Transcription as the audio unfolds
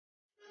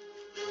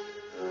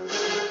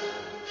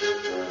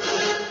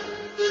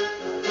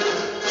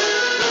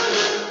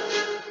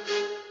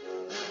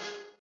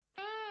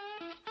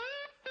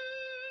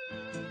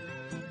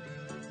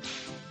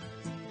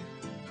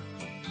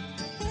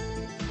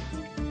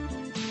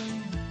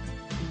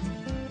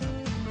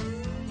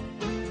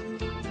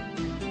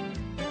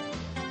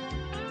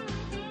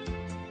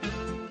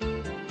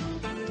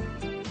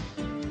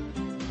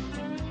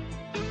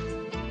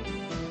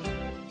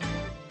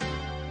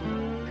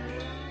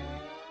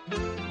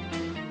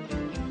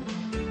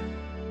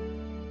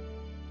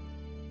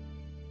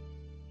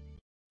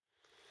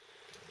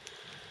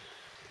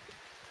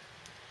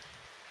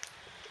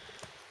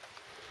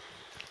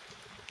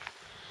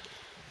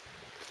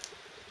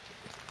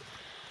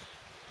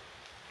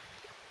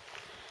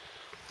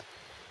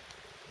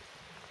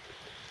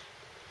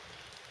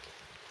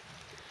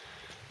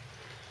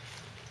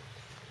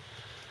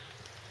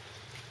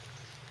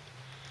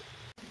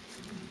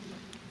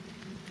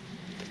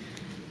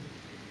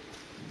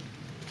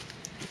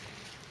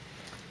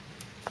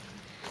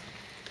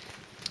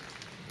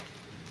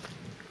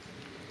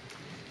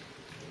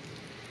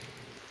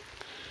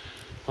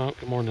Well,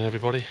 good morning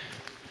everybody.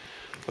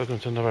 Welcome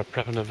to another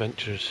Prepping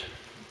Adventures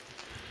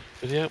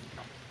video.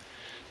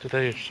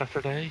 Today is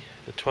Saturday,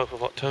 the 12th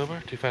of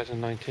October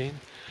 2019.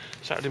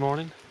 Saturday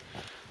morning,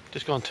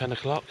 just gone 10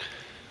 o'clock.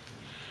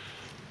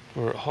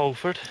 We're at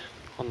Holford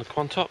on the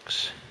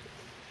Quantocks.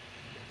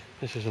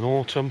 This is an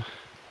autumn,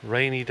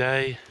 rainy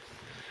day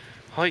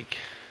hike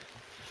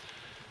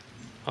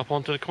up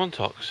onto the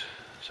Quantocks.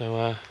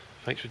 So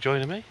thanks for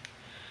joining me,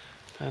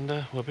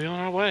 and we'll be on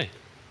our way.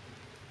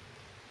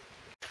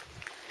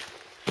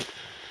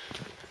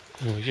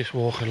 And we just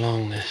walk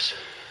along this,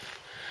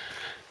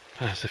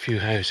 past a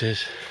few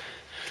houses,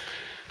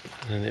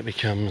 and then it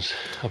becomes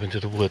up into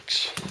the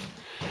woods,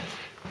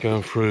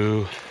 going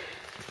through,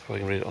 if I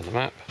can read it on the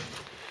map,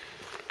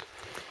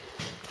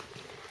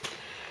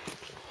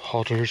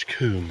 Hodder's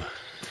Combe.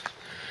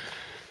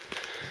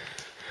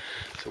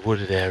 It's a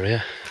wooded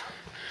area,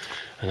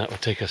 and that will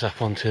take us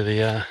up onto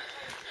the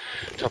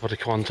top of the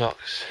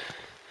Quantocks,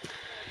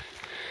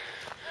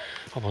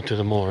 up onto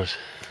the moors.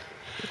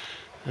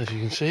 As you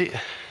can see,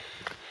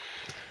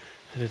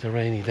 it is a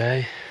rainy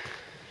day.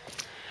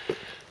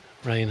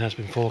 Rain has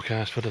been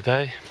forecast for the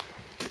day.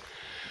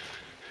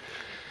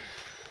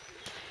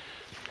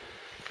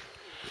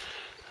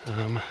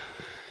 It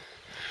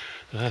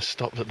has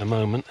stopped at the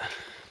moment.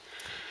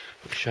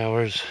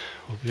 Showers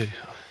will be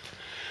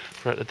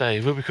throughout the day.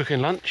 We'll be cooking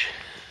lunch.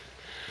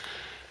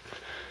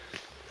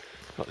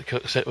 Got the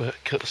cook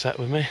set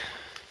with me.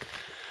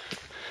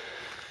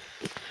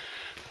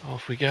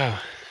 Off we go.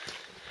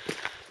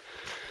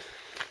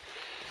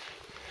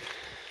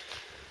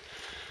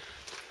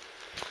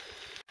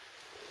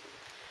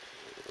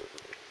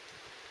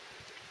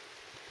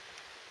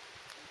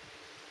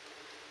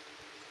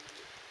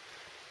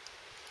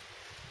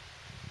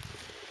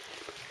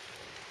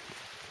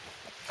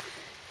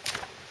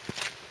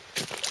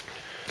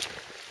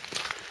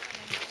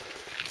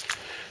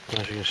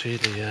 As you can see,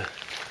 the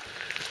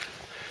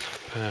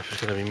path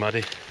is going to be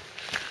muddy.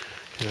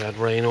 We've had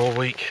rain all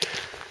week.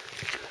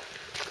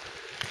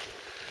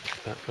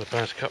 But for the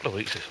past couple of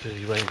weeks it's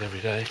really rained every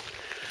day.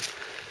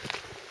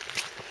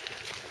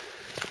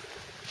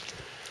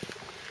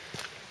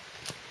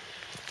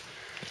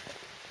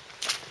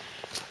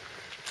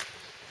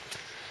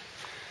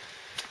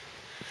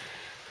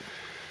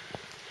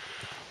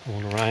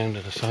 All around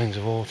are the signs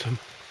of autumn.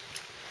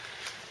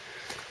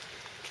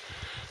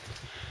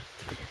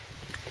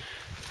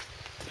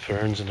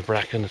 Ferns and the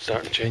bracken are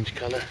starting to change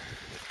colour.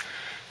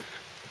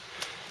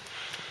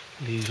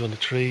 Leaves on the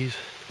trees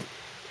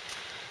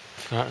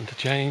starting to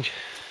change.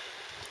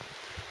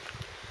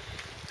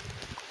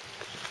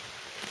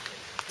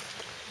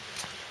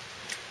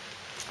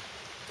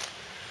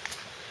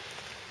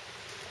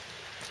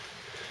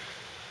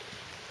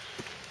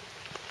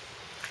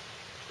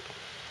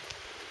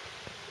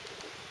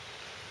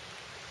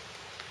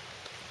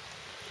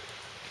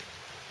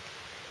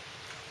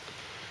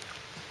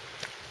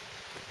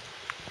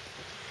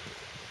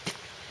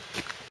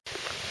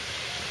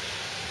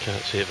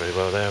 Can't see it very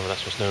well there, but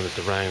that's what's known as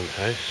the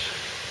roundhouse.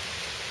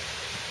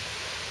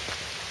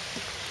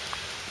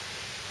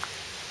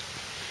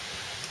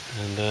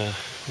 And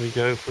we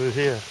go through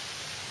here.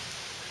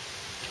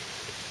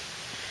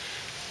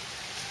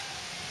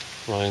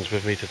 Ryan's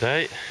with me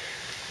today.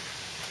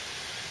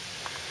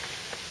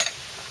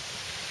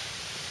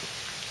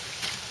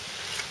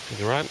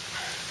 Good run.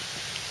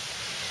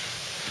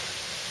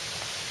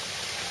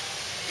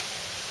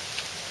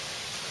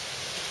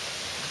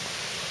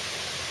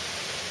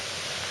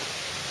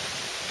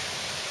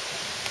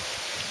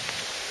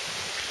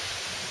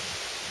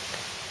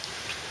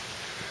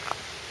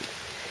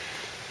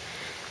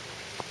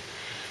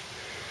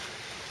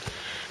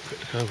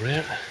 Over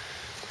here,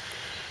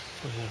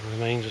 the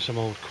remains of some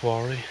old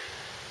quarry.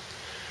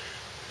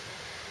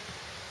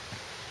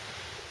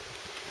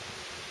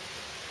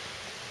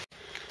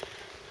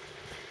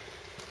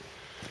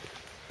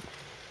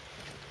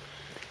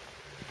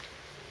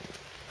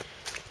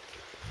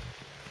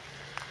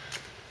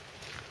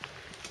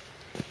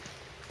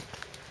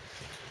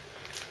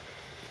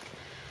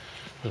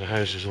 Well, the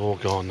house is all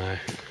gone now.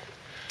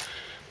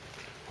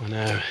 We're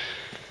now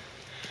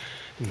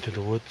into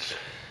the woods.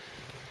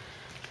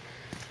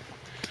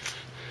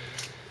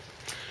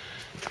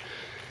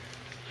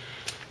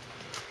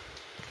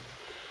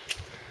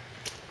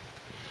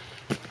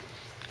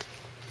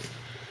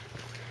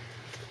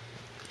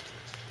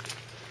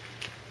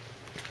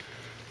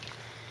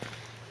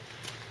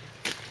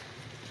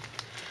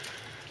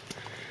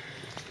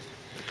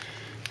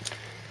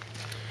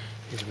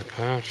 Even the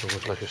path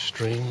looks like a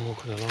stream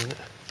walking along it.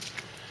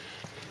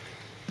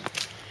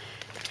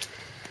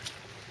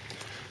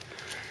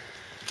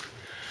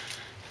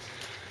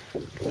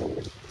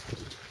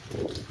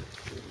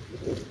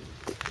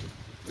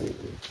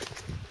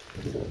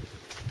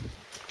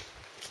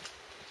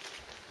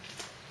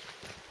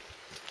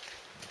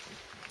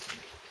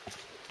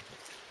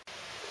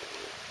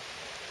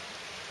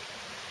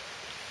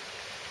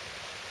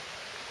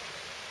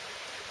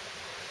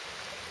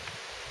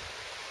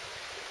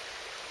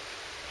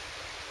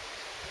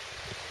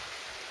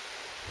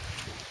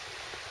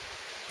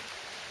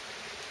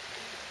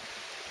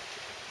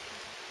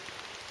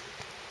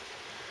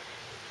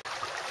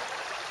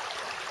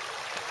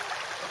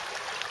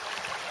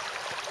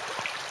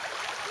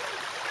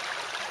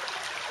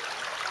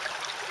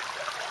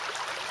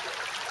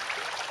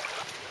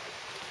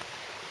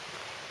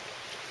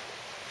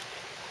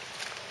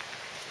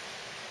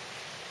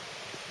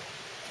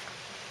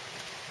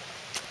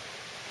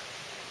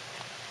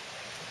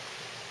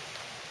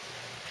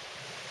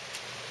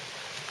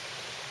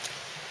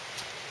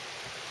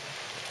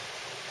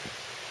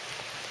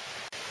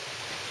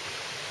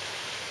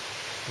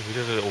 We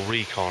did a little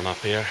recon up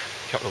here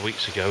a couple of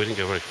weeks ago. We didn't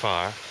go very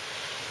far.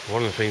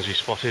 One of the things we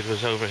spotted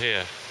was over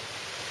here.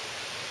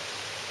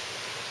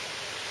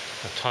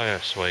 A tyre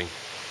swing,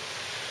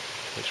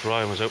 which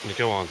Ryan was hoping to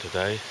go on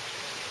today.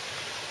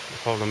 The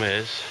problem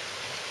is,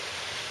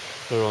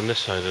 we're on this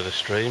side of the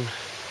stream,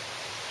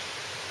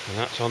 and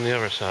that's on the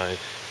other side.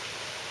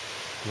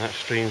 And that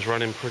stream's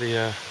running pretty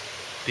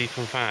deep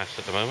and fast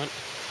at the moment.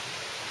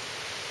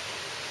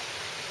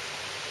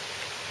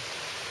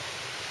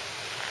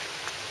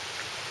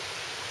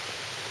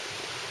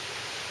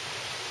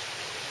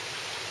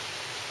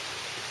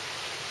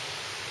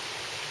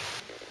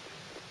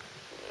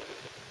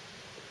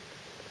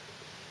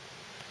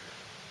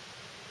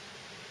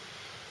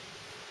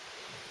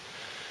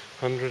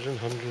 Hundreds and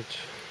hundreds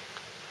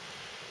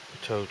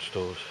of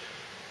toadstools.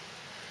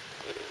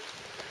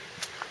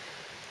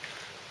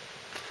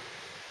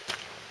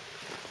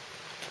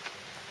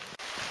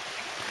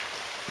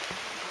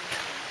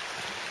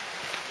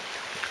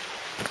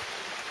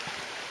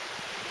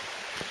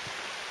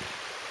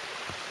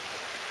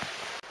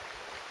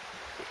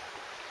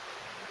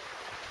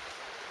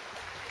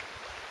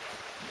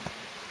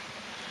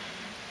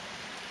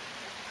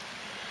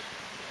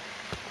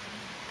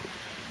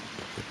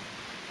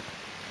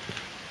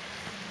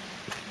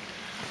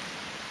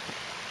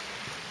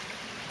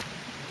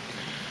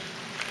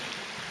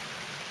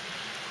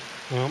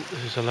 Well,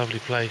 this is a lovely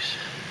place,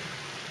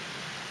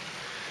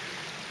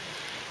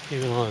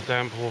 even on a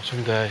damp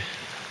autumn day.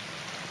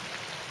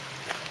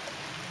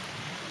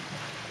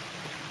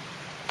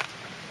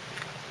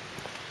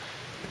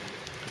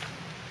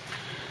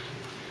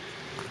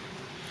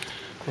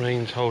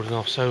 Rain's holding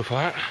off so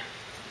far.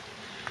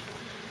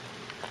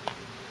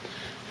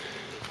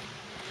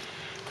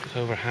 It's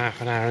over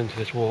half an hour into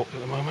this walk at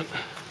the moment.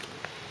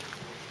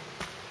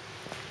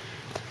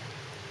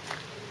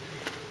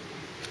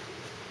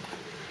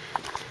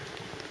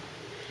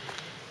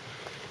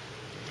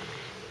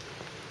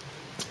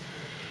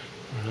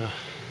 We're in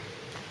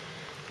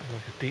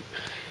like a deep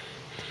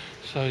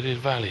sided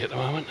valley at the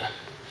moment.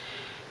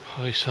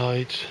 High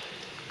sides,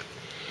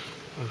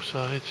 both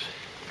sides.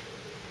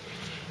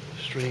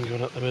 Stream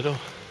going up the middle.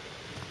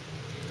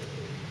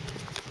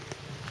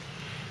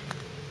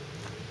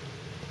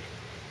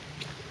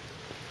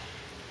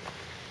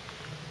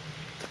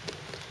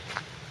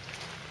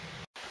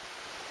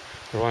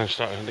 Ryan's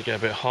starting to get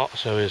a bit hot,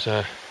 so he's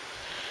going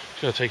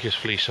to take his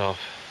fleece off.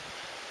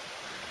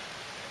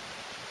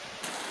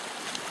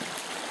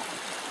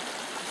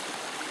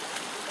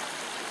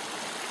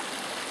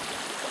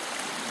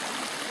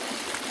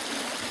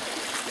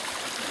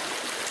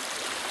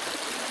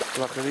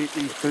 Luckily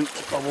these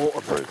boots are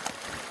waterproof.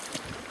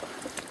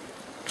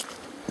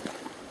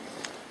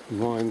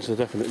 Mine's are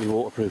definitely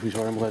waterproof, he's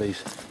wearing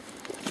wellies.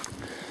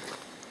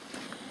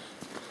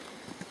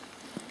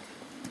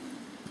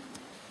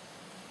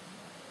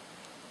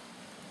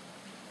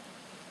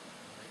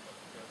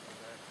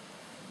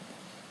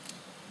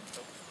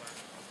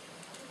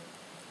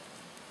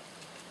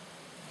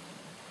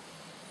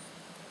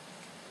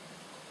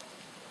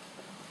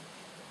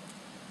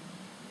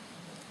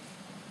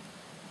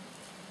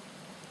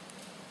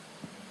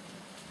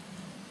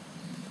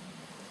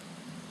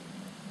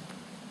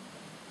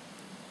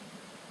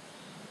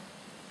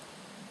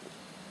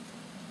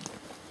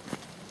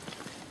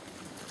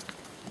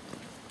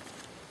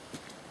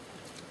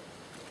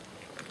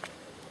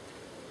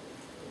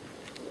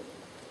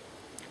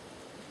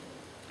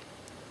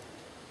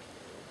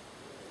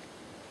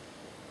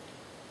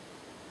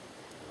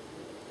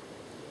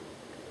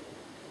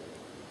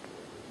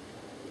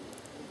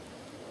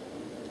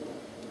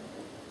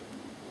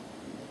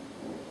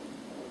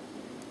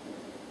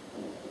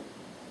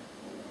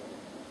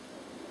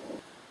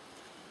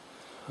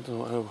 I don't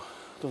know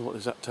what the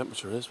exact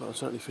temperature is, but I'm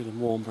certainly feeling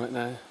warm right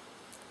now.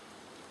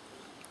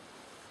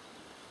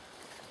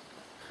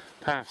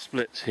 Path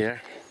splits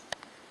here.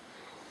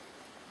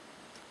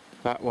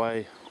 That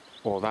way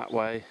or that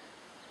way.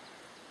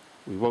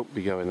 We won't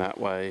be going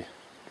that way.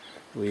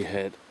 We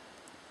head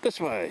this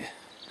way.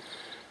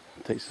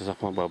 Takes us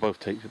up on, well, both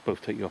take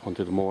you up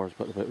onto the moors,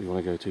 but the bit we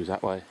want to go to is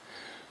that way.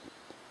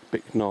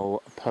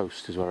 Bicknell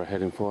Post is where we're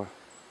heading for.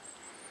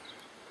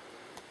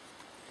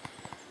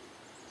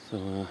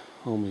 So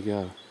on we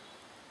go.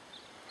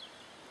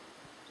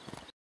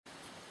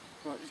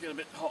 Right, it's getting a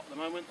bit hot at the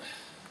moment,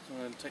 so I'm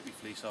going to take my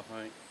fleece off,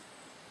 I think.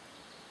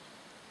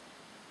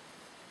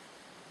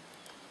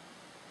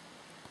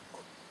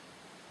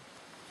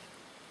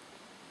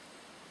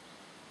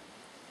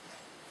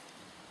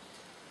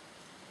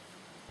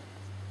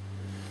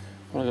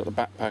 When I got the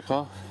backpack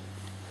off,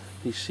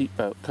 these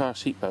car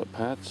seatbelt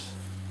pads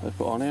I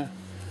put on here,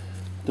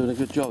 doing a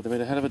good job. They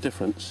made a hell of a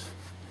difference.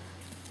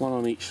 One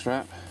on each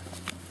strap,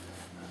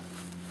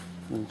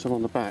 and some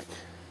on the back.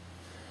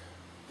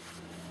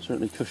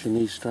 Certainly cushion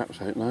these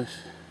straps out nice.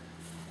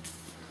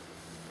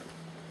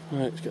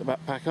 Right, let's get the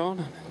backpack on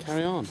and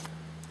carry on.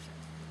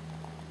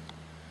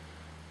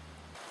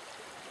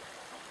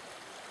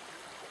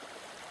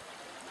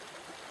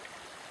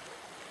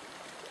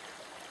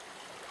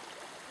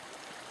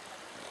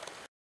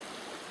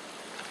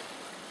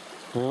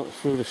 Well,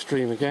 through the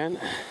stream again.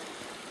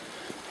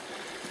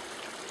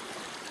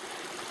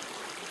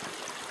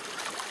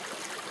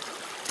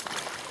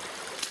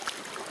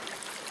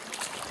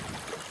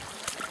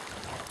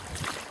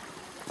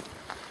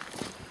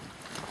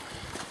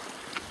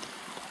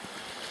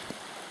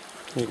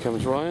 Here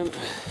comes Ryan.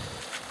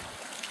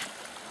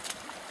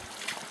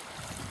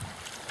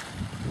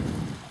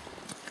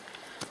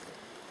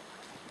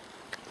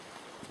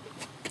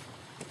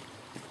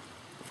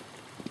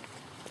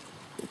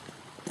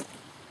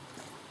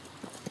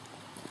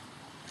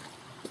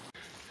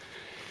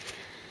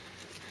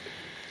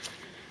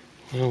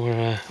 Well,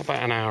 we're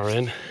about an hour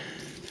in.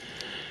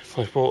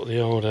 I've brought the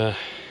old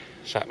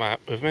sat map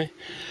with me.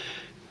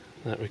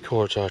 That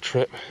records our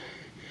trip.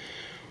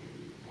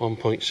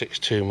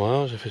 1.62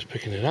 miles if it's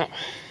picking it up.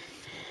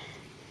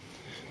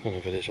 I don't know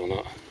if it is or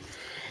not.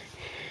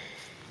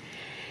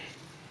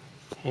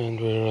 And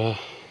we're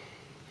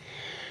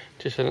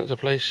just heading to the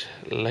place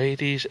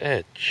Lady's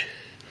Edge.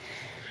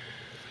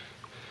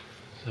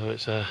 So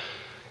it's going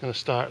to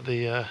start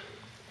the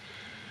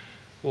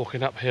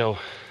walking uphill.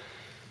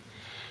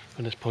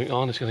 From this point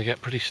on, it's going to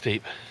get pretty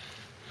steep.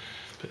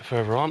 A bit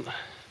further on,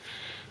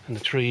 and the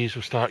trees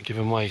will start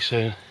giving way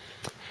soon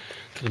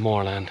to the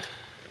moorland.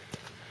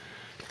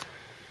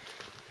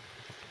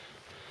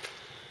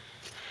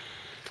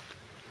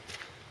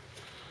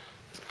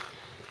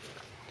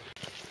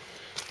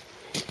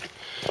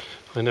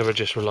 I never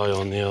just rely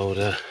on the old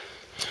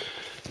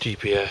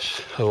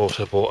GPS. I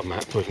also bought a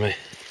map with me,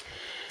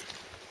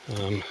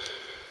 and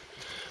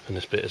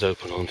this bit is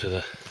open onto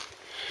the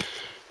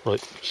right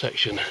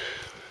section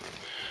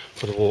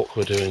for the walk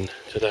we're doing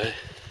today.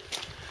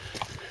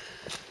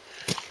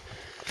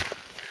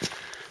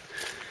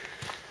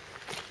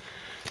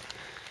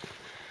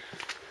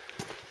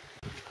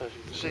 As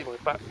you can see, my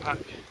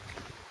backpack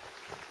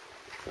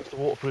has the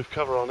waterproof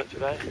cover on it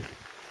today.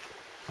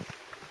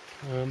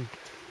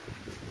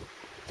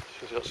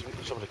 It's got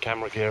some of the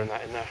camera gear and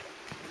that in there,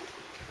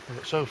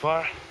 but so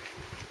far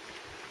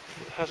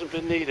it hasn't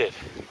been needed.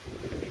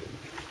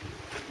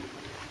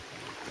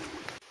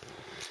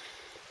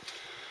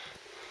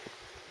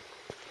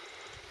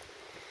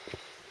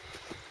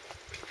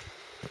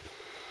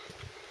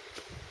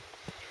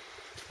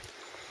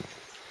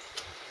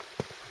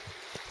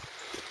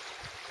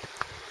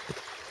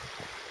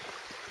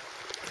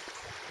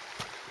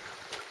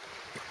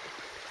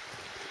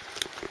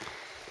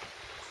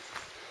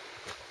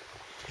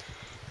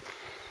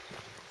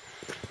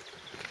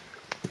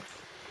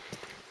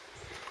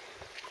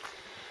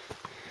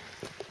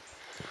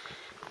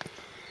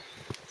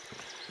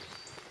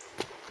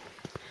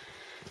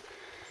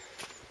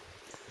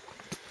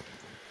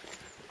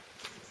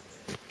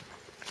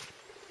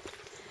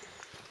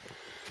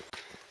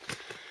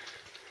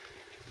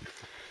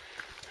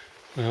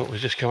 Well, we're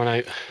just coming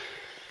out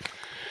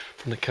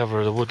from the cover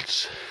of the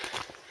woods,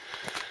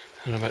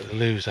 and I'm about to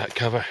lose that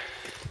cover.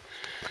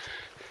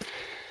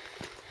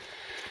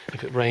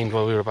 If it rained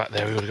while we were back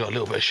there, we would have got a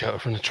little bit of shelter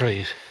from the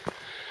trees.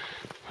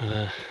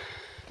 But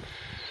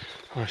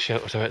our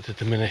shelter's about to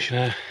diminish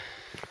now,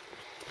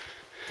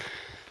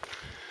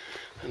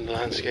 and the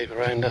landscape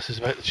around us is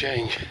about to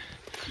change.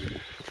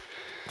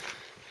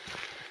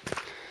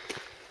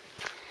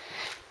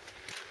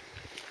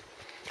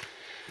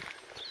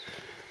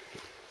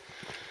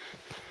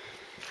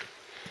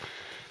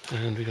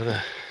 And we've got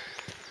a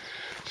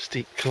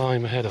steep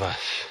climb ahead of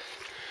us.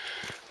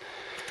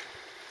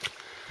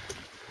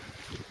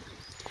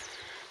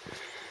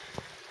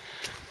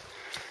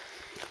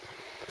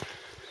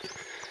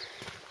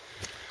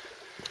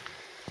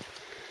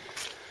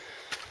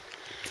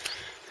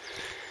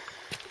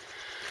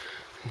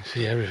 You can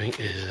see everything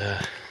is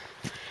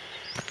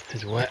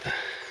wet.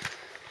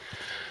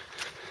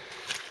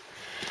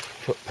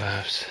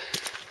 Footpaths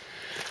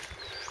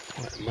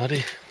wet and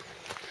muddy.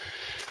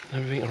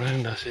 Everything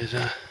around us is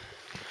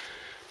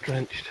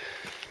drenched.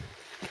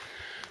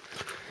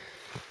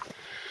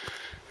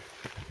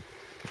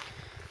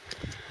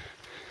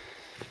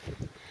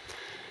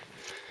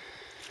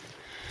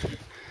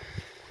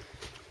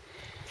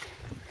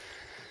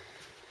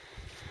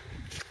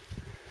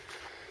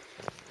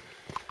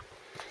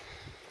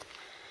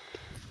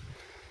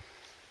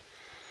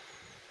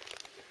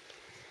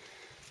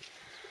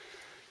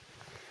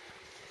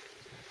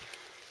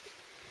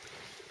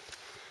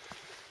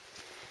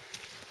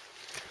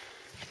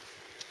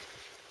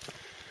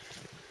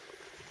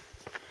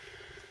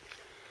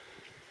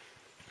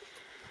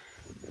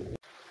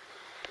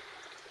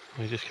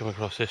 We just come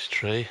across this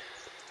tree.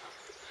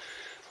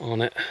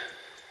 On it,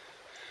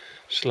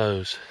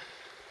 sloes,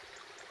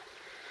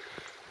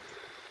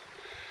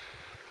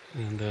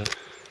 and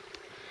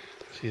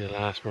see the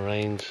last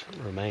remains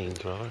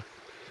rather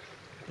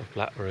of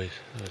blackberries.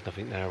 There's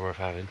nothing there worth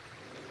having.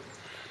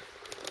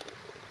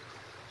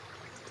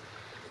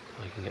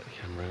 I can get the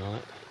camera in on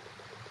it.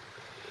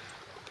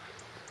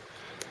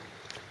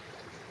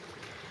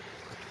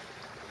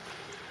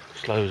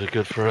 Sloes are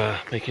good for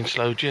making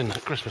sloe gin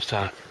at Christmas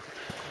time.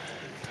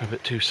 They're a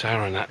bit too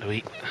sour and that to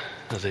eat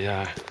as they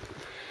are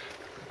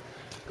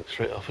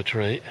straight off a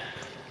tree.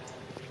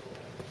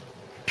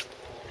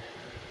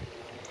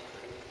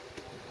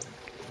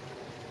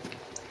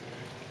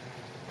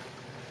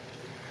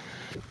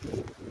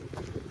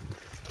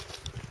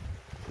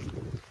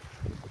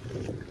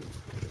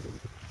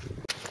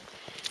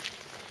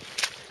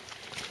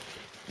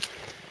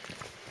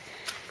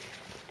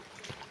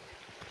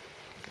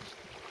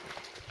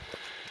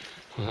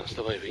 Well, that's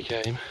the way we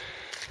came.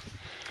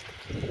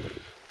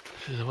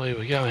 This is the way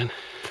we're going.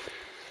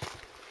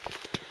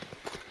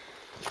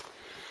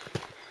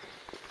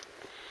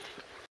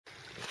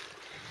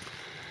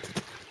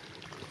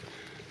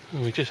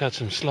 And we just had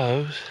some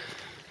sloes.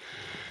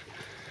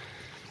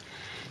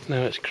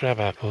 Now it's crab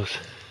apples.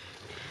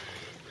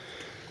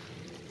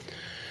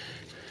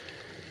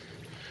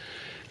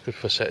 Good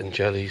for setting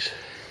jellies.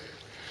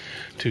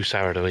 Too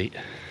sour to eat.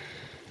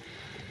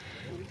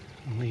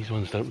 And these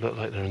ones don't look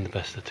like they're in the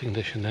best of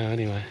condition now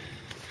anyway.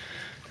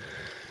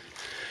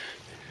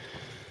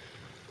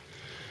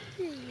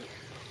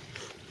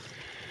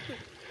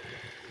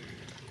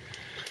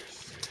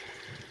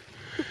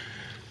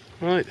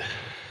 Right,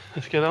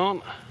 let's get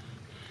on.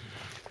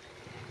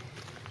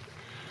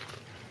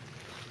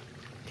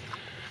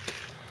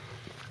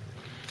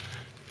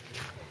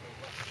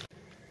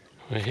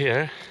 We're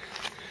here.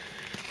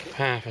 The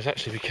path has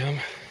actually become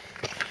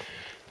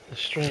the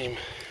stream.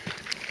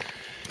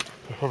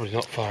 We're probably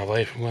not far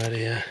away from where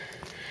the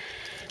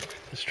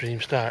stream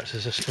starts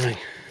as a spring.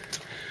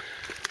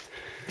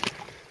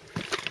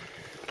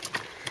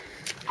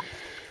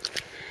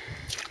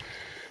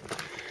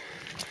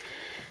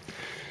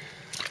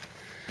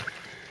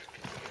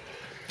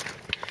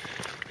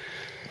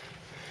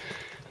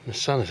 And the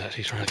sun is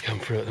actually trying to come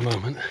through at the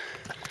moment.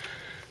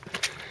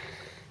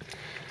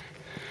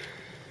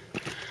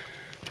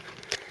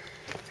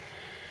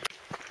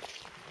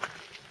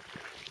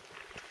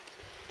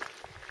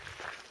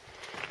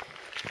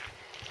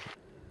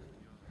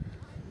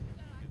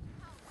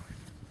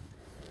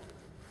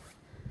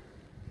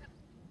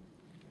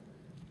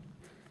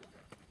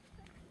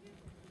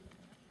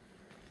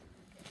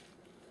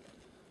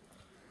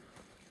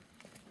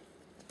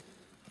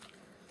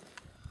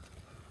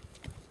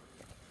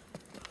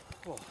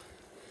 Oh,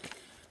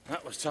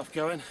 that was tough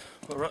going,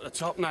 but we're at the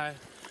top now.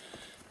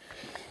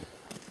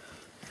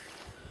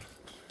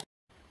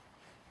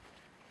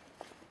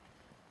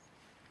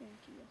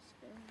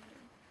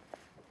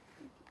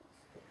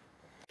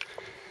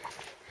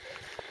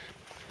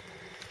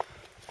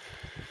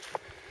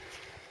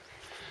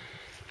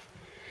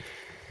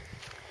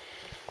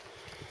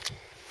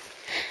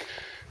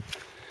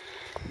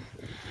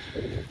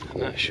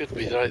 And that should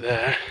be right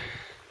there.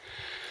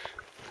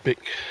 Big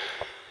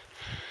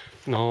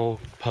knoll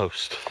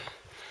post,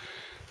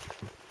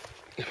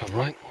 if I'm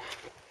right.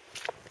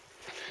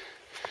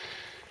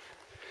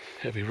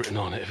 It'll be written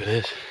on it if it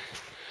is.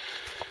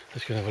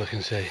 Let's go and have a look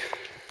and see.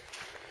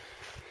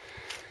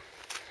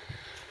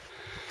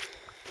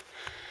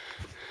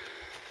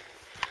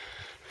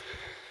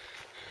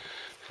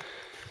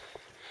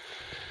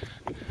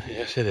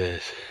 Yes, it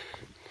is.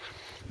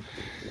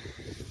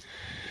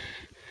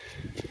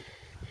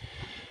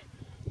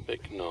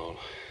 Big knoll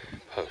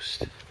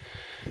post.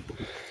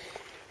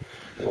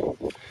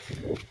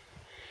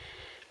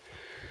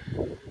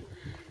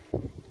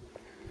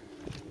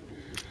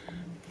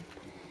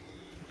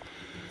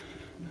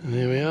 And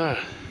here we are.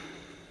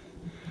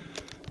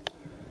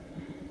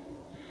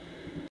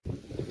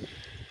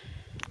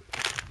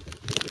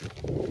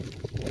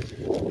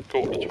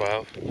 Quarter to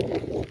 12.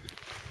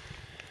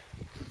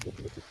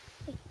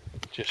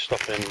 Just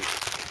stopping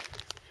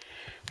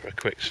for a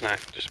quick snack,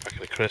 just a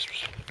packet of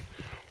crisps.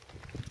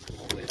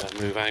 We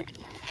then move out.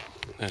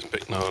 There's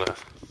Big Knoll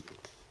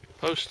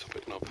post,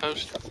 Big Knoll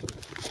post.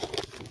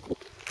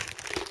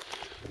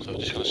 So we're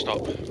just going to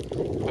stop,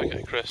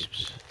 packet of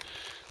crisps,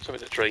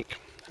 something to drink,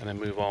 and then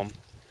move on.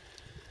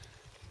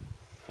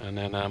 And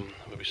then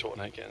we'll be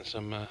sorting out getting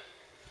some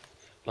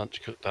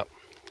lunch cooked up.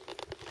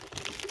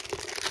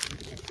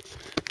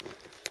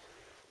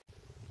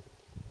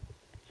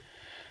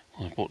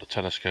 I brought the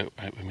telescope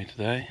out with me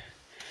today,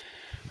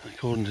 and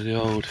according to the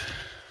old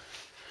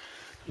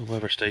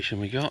weather station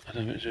we got, I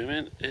don't know if zoom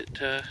in, it's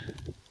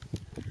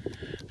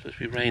supposed to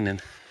be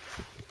raining.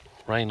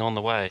 Rain on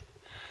the way.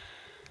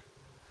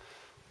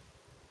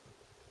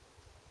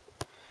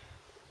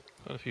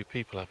 Got a few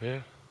people up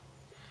here.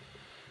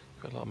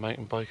 Got a lot of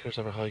mountain bikers,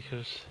 other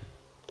hikers,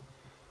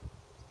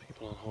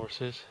 people on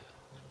horses.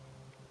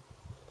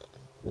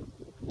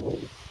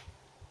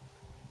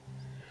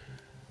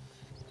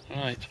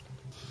 Right.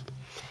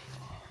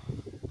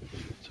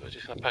 So we're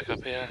just going to pack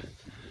up here,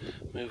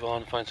 move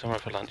on, find somewhere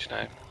for lunch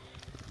now.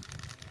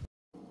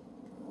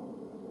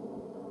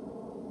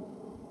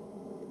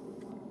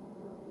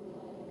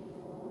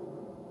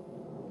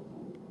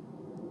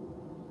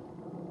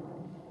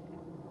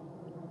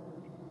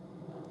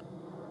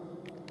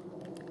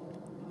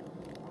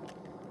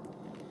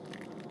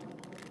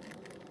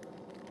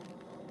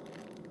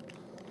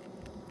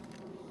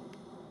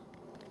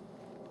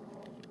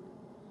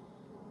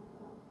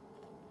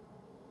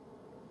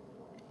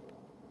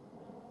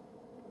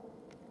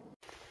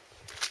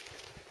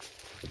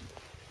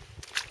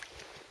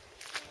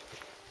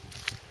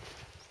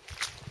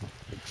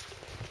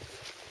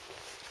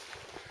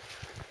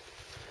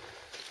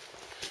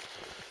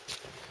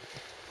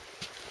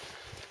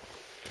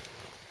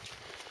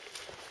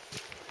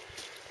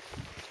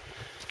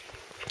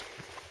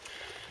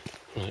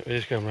 Right, we're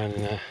just going around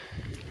in a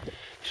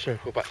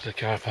circle back to the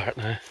car park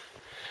now.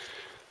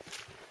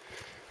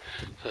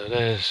 So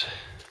there's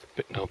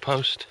Bicknell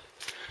Post.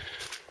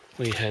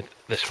 We head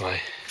this way.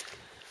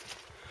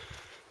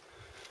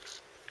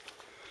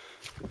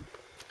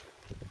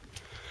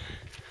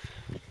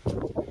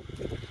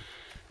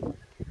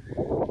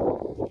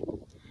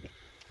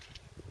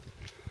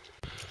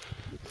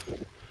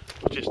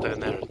 Just down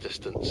there in the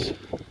distance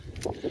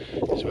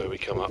is where we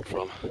come up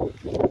from.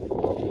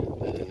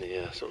 And in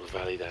the sort of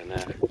valley down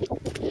there.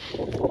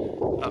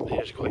 Up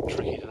here is quite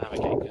tricky to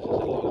navigate because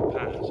there's a lot of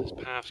paths. There's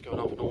paths going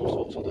off in all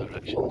sorts of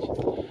directions.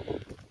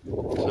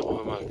 Some of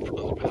them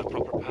are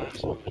proper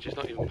paths, some of them are just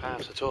not even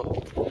paths at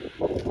all.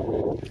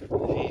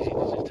 It's easy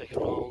to just take a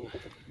wrong,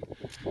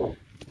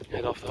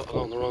 head off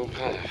along the wrong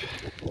path.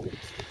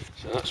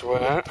 So that's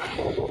where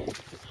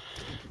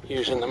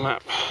using the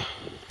map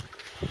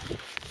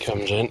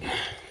comes in.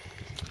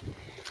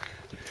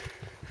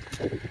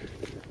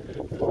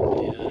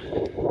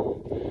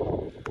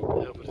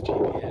 The help of the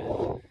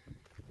GPS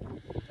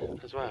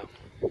as well.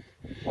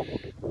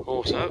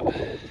 Also,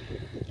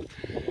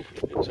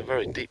 there's some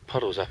very deep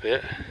puddles up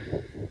here.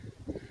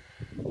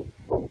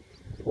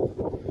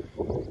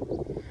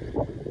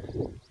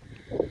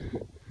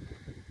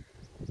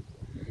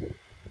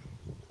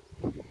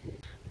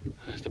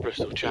 There's the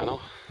Bristol Channel.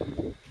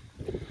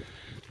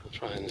 I'll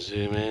try and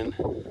zoom in.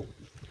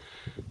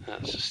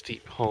 That's a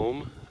steep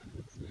home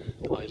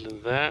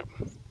island there.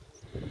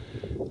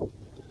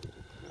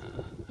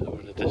 Over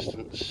in the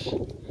distance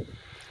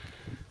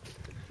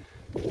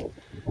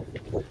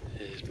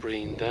is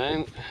Breen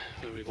Down,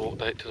 where we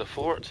walked out to the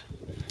fort.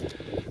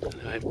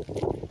 Anyway,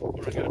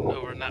 we're going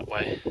over in that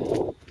way. We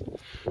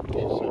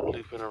should start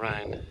looping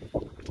around.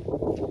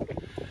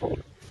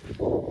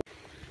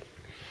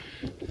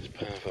 This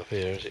path up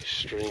here is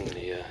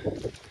extremely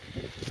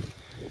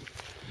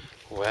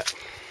wet,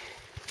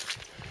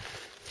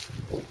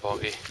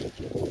 boggy,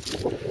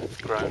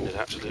 ground is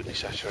absolutely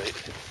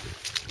saturated.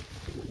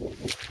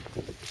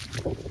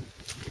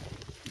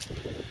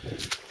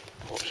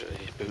 Fortunately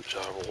these boots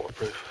are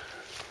waterproof.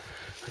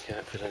 I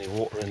can't feel any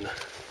water in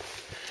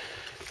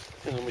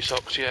my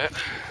socks yet,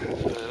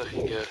 so they're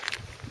looking good.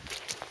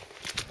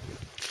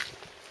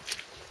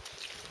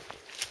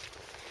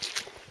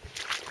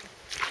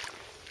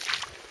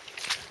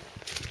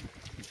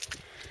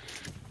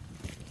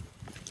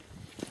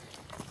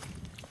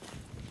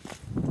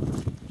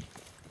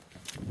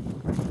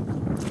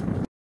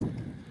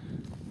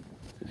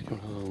 Just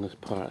coming along this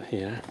part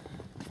here.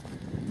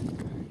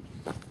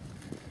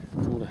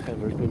 All the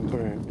heather's been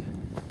burnt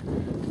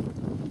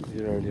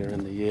earlier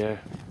in the year,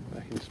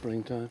 back in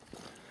springtime.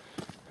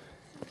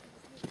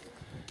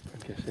 I'm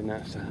guessing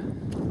that's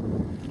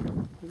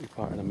maybe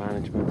part of the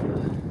management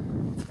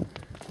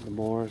of the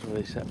moors, where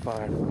they set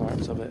fire to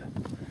parts of it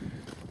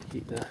to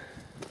keep the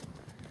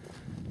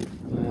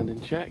land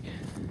in check.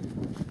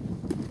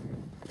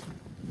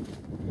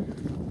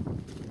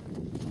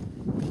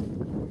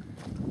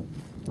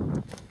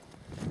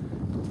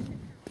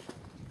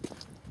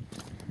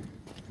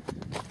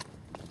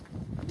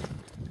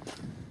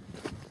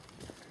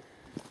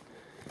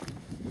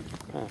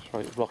 Path's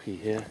right rocky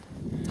here.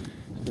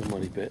 Still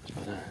muddy bits,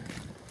 but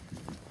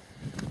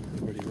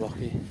pretty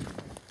rocky.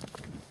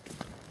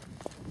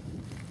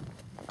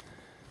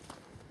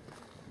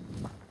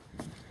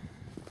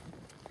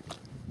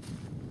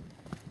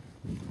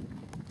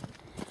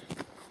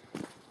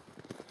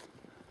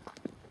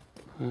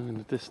 And in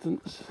the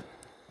distance,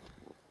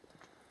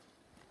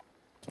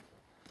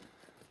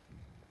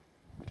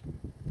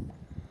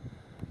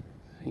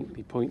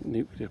 Hinkley Point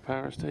Nuclear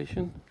Power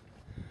Station.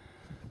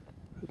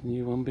 The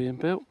new one being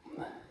built.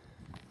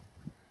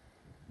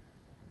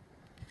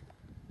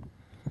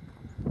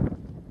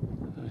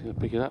 I was going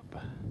to pick it up,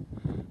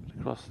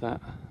 across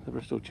that, the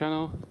Bristol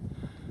Channel.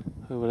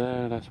 Over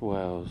there, that's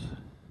Wales.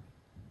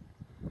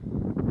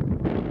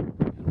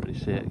 Can't really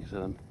see it because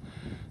there's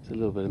a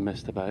little bit of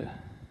mist about.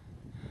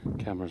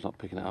 Camera's not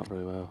picking it up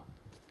very well.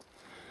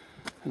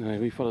 Anyway,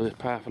 we follow this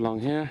path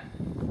along here,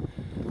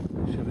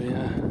 which will be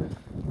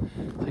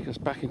take us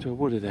back into a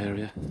wooded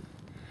area.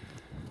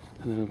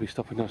 And then we'll be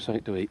stopping to have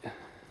something to eat.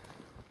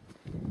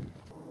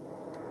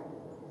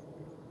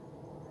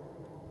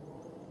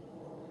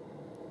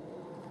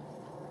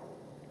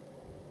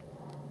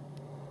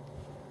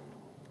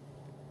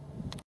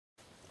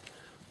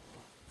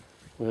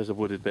 Well, there's a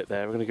wooded bit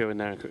there. We're going to go in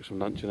there and cook some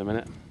lunch in a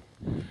minute.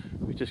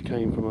 We just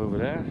came from over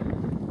there.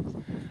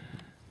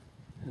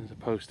 There's a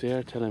post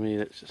here telling me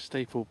that it's a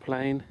Staple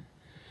Plain,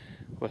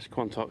 West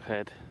Quantocks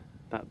Head,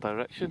 that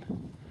direction.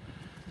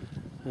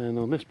 And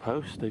on this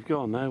post, they've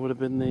gone now, would have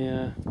been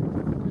the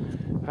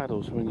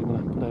paddles when you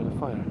want to put out a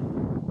fire.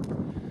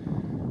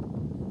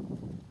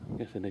 I'm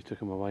guessing they took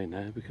them away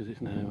now because it's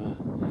now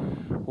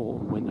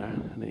autumn, winter,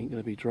 and it ain't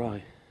going to be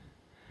dry.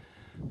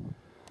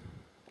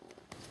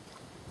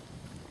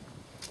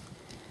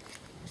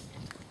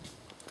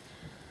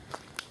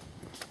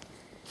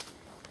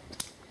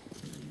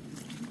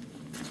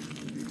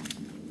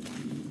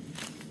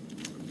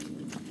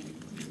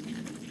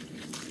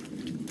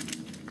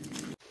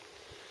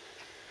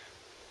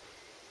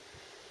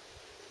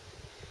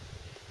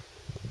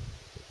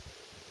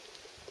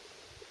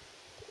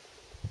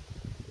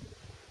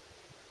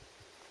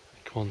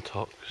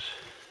 Quantocks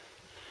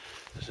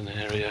is an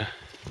area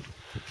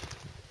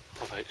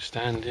of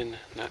outstanding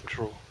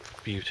natural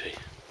beauty.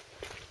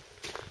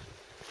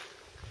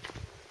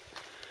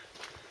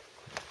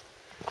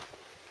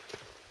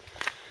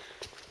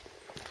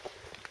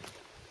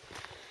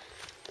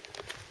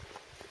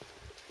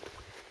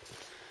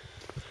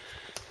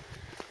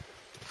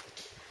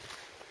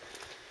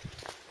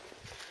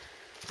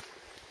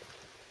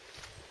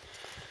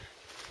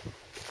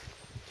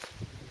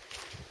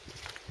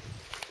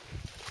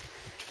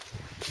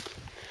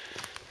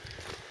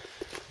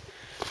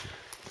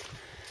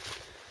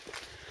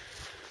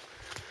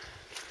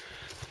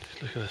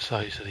 Look at the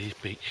size of these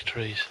beech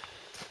trees.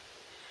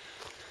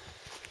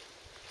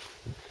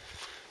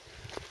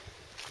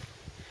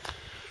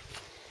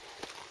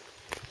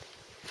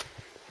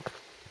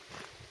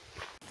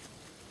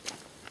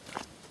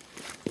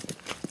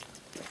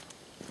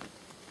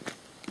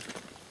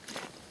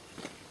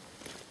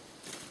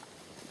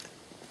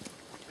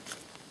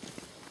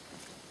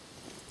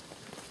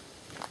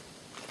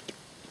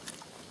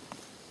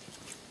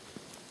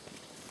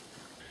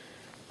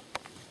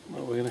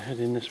 Well, we're going to head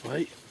in this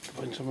way to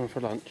find somewhere for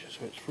lunch,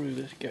 so it's through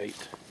this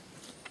gate.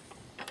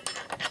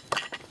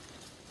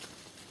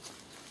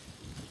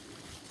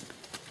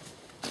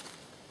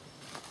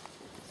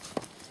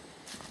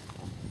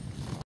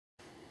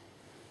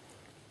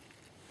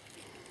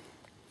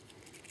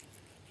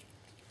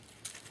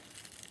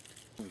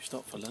 We've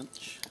stopped for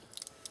lunch.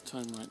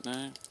 Time right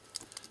now,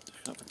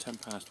 it's up at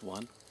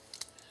 1:10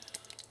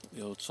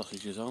 The old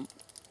sausages on,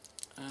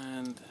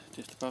 and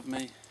just above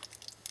me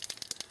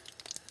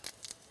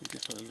we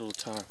just put a little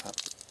tarp up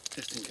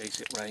just in case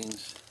it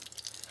rains.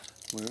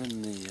 We're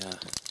in the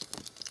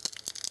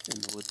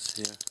woods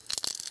here.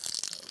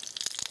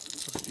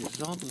 Sausages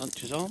is on,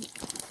 lunch is on.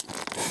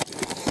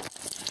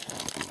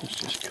 Let's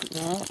just cook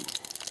that up.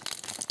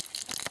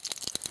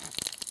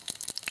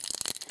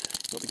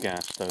 Got the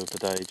gas stove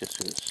today just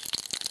so it's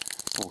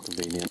more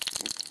convenient.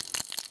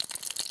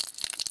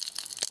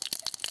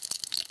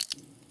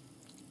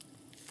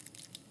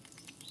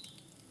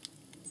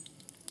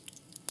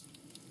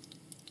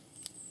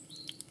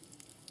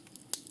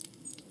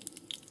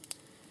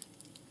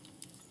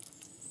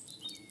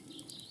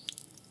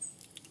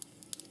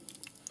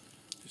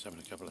 Just having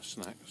a couple of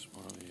snacks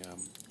while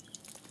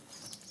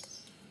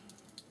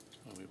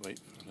we wait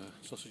for the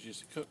sausages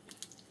to cook.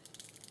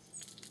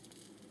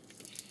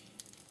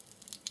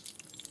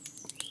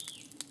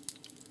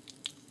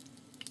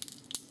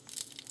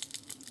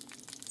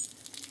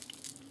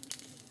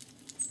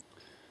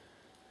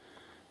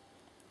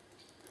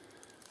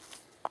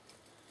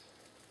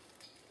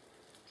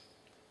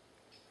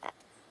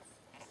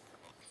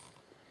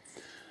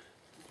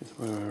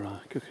 We're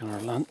cooking our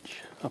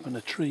lunch. Up in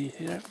a tree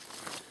here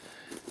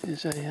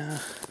is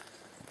a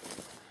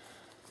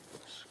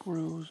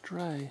squirrel's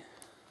dray.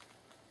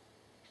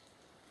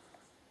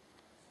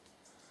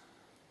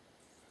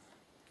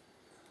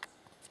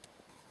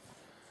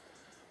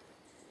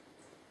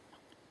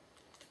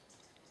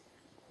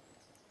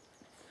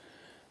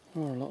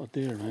 There are a lot of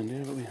deer around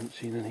here, but we haven't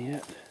seen any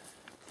yet.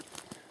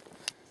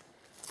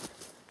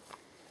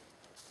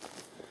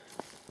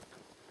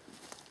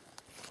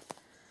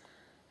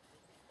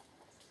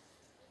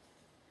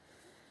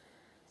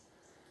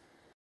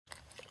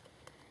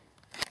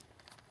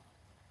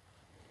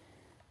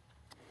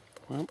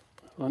 Well,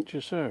 lunch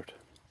is served.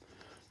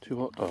 2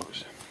 hot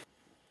dogs.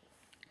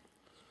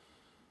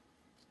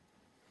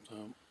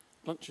 So,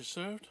 lunch is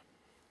served.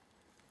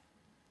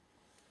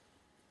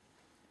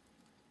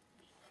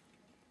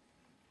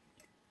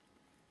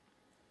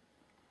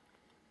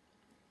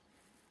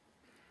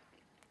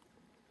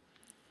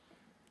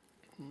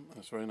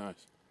 That's very nice.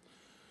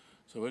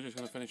 So we're just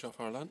going to finish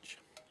off our lunch,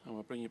 and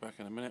we'll bring you back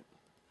in a minute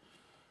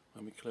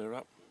when we clear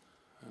up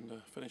and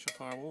finish off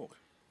our walk.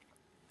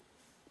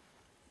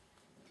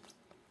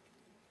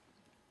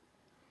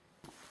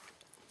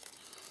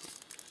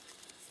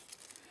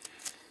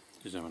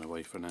 Just having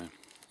away for now,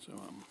 so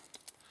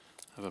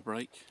have a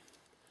break,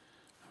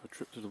 have a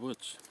trip to the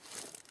woods.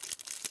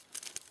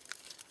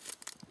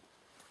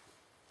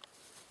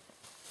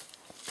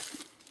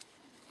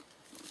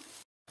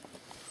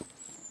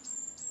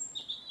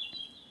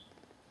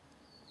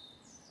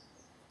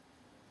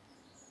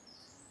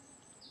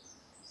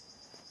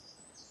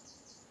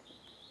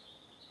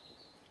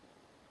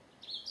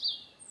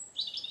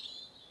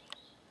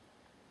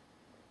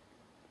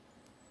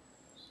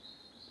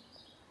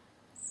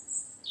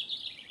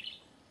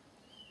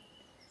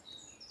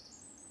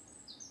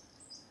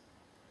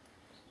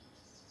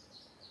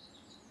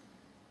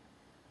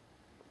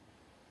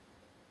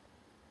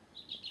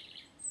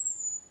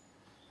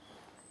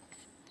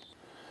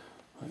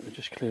 Right, we're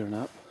just clearing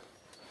up.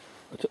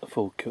 I took the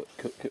full cook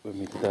kit with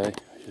me today,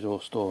 which is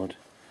all stored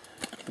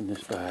in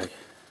this bag,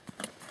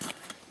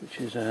 which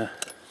is I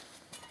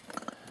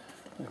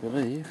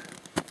believe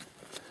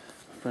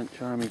a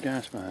French Army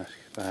gas mask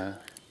bag.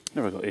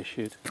 Never got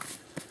issued,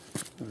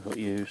 never got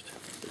used.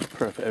 It's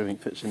perfect, everything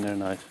fits in there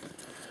nice.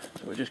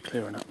 So we're just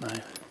clearing up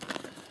now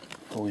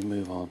before we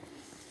move on.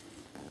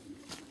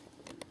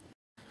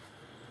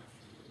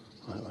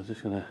 was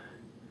just going to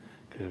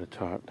clear the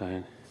tarp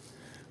down.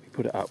 We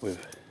put it up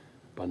with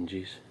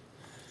bungees.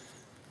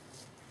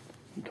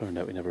 It turned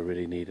out we never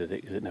really needed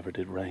it because it never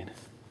did rain.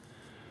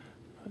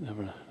 But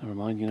never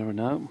mind, you never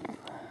know.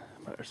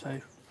 Better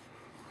safe.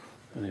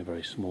 Only a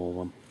very small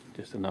one,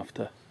 just enough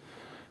to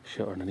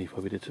shelter underneath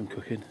while we did some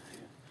cooking,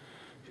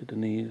 should the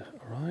need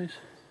arise.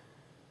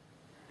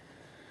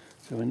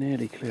 So we're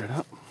nearly cleared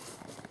up.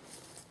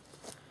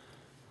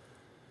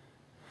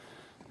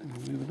 And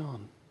we're moving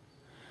on.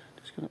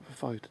 Just going up for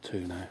 5 to 2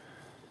 now.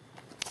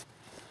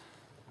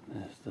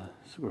 There's the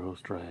squirrel's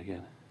tray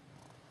again.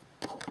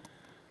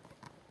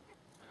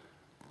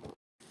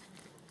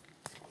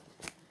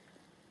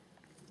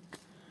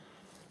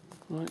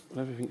 Right, well,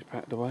 everything's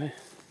packed away.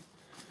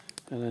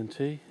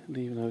 LNT,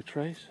 leave no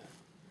trace.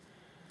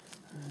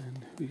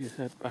 And we just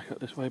head back up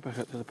this way, back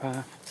up to the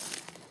path,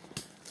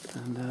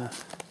 and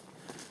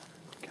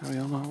carry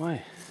on our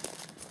way.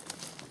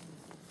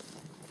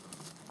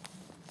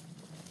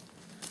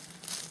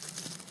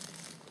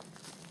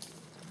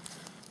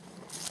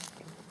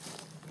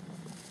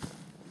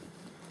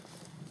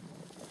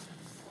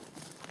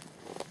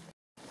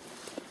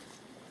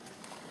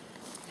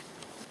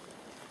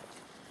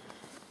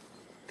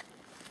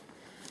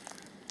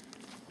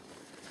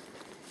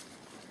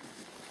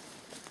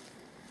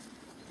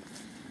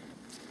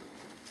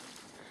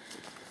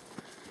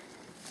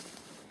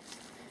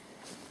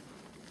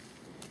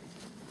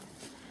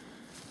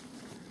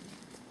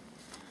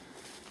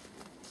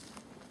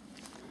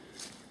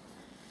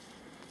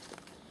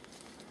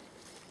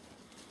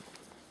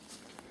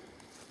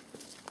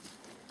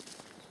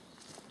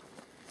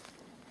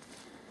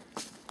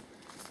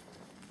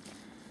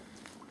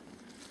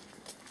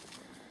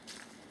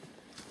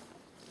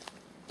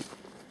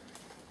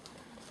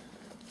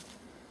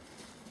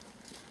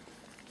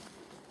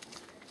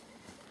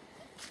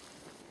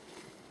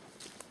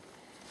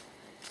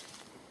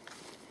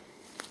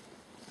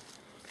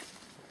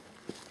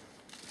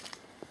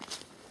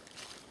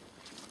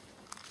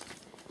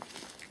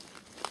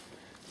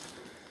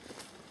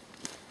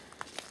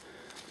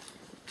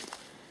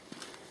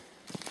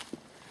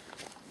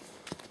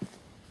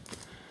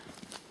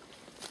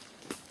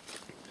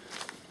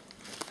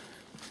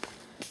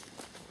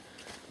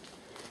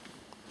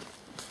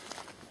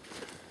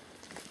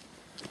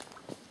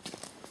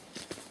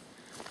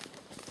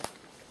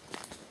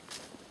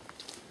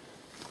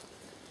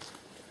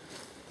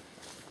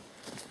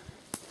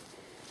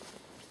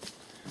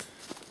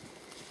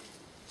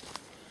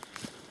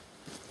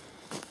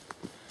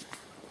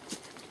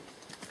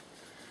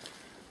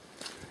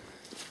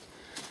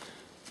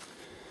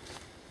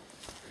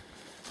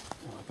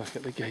 Back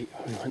at the gate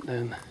where we went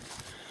down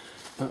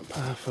that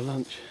path for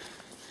lunch,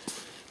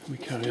 and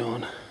we carry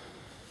on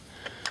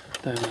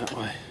down that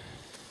way.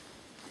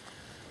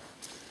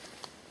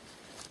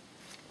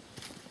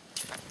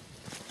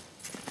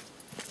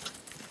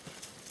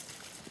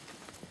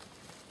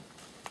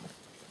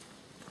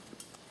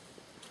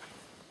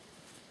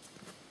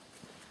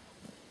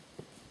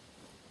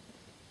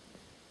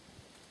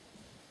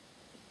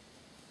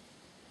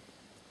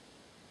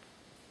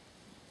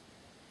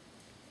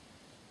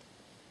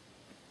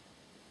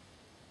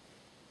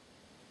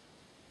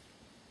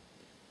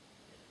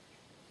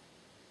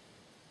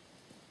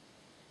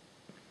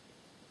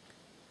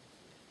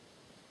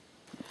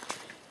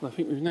 Well, I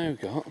think we've now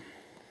got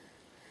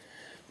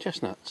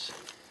chestnuts.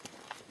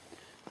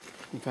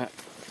 In fact,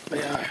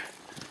 they are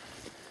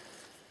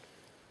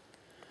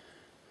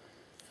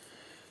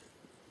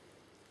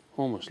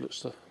almost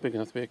looks big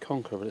enough to be a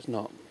conker, but it's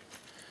not.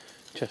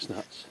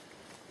 Chestnuts.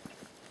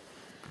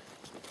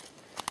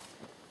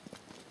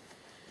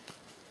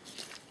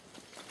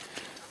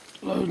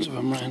 Loads of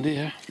them around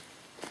here.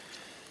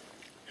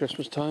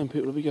 Christmas time,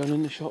 people will be going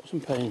in the shops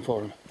and paying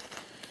for them.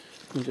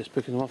 I'm just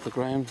picking them off the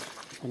ground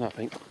for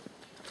nothing.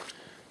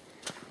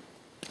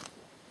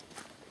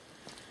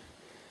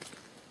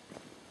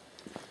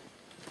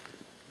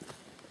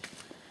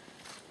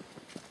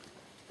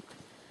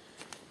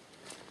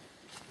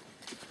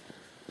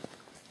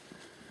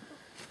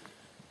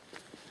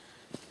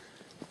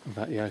 In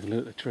fact, yeah, I can look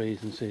at the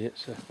trees and see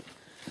it's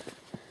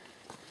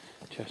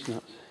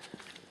chestnuts.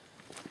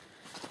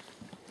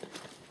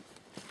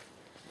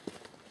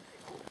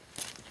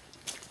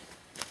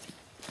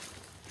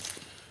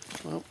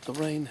 Well, the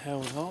rain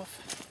held off.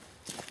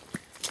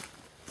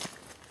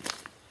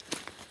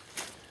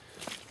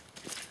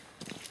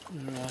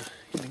 We're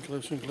getting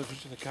closer and closer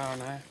to the car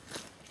now.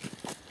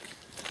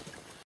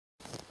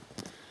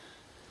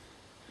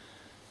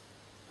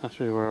 That's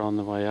where we're on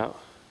the way out,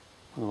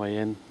 on the way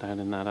in,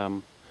 down in that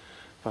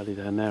valley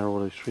down there, all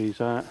those trees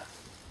are.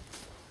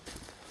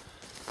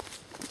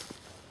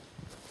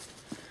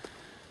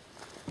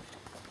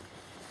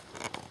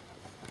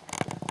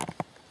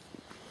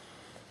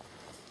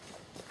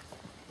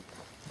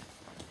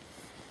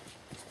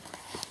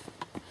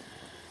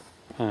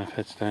 Path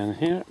heads down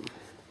here.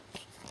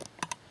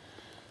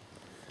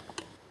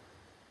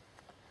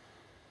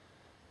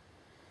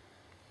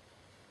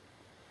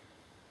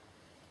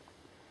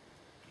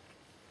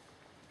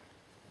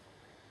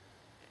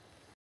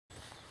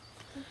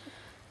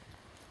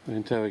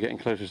 Until we're getting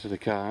closer to the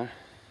car,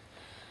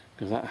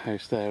 because that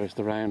house there is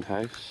the round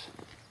house,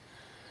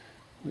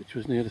 which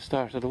was near the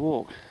start of the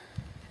walk.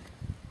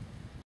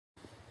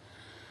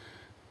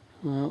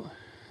 Well,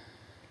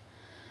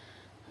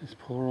 this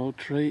poor old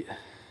tree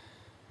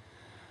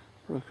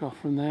broke off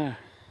from there.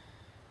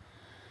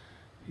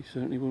 You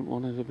certainly wouldn't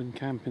want to have been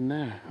camping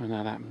there when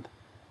that happened.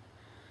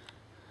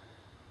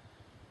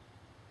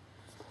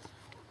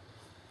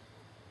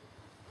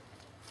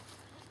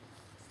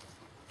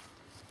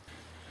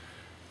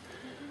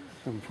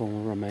 Some form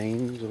of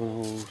remains of an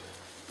old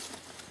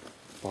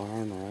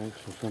barn or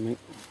house or something.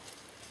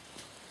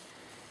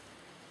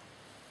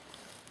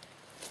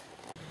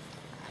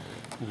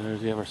 And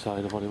there's the other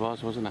side of what it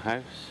was. It wasn't a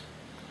house.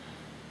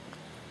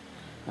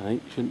 An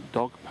ancient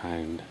dog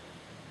pound.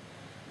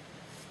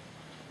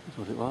 That's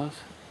what it was.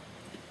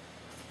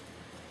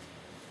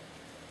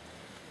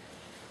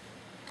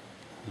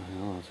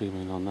 I'll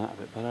zoom in on that a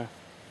bit better.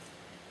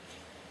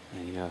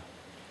 There you go.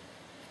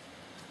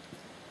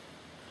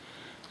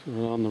 So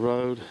we're on the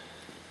road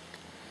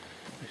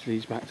which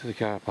leads back to the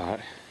car park.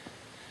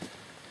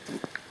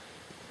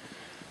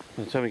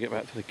 By the time we get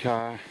back to the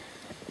car,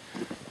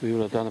 we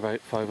will have done about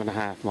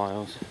 5.5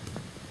 miles.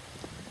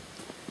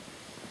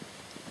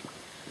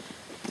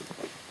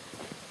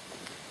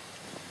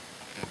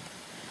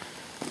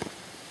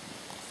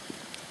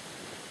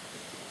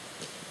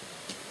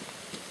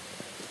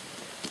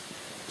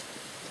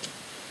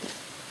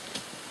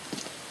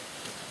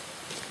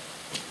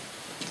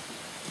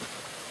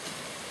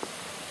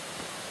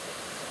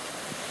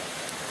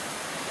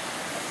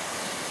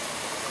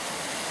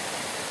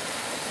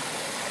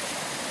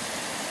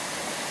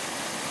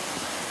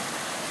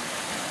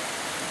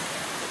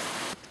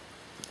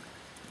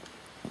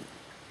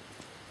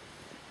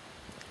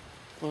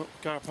 Well,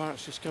 car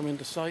park's just come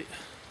into sight.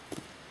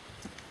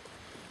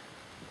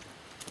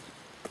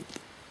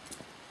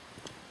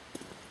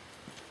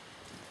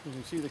 You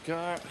can see the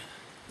car.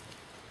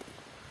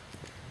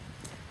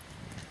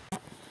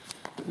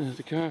 There's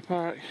the car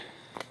park.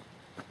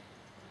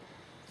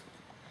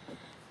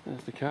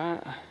 There's the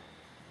car.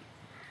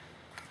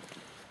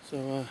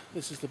 So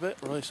this is the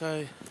bit where I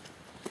say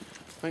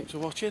thanks for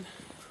watching,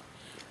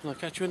 and I'll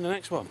catch you in the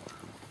next one.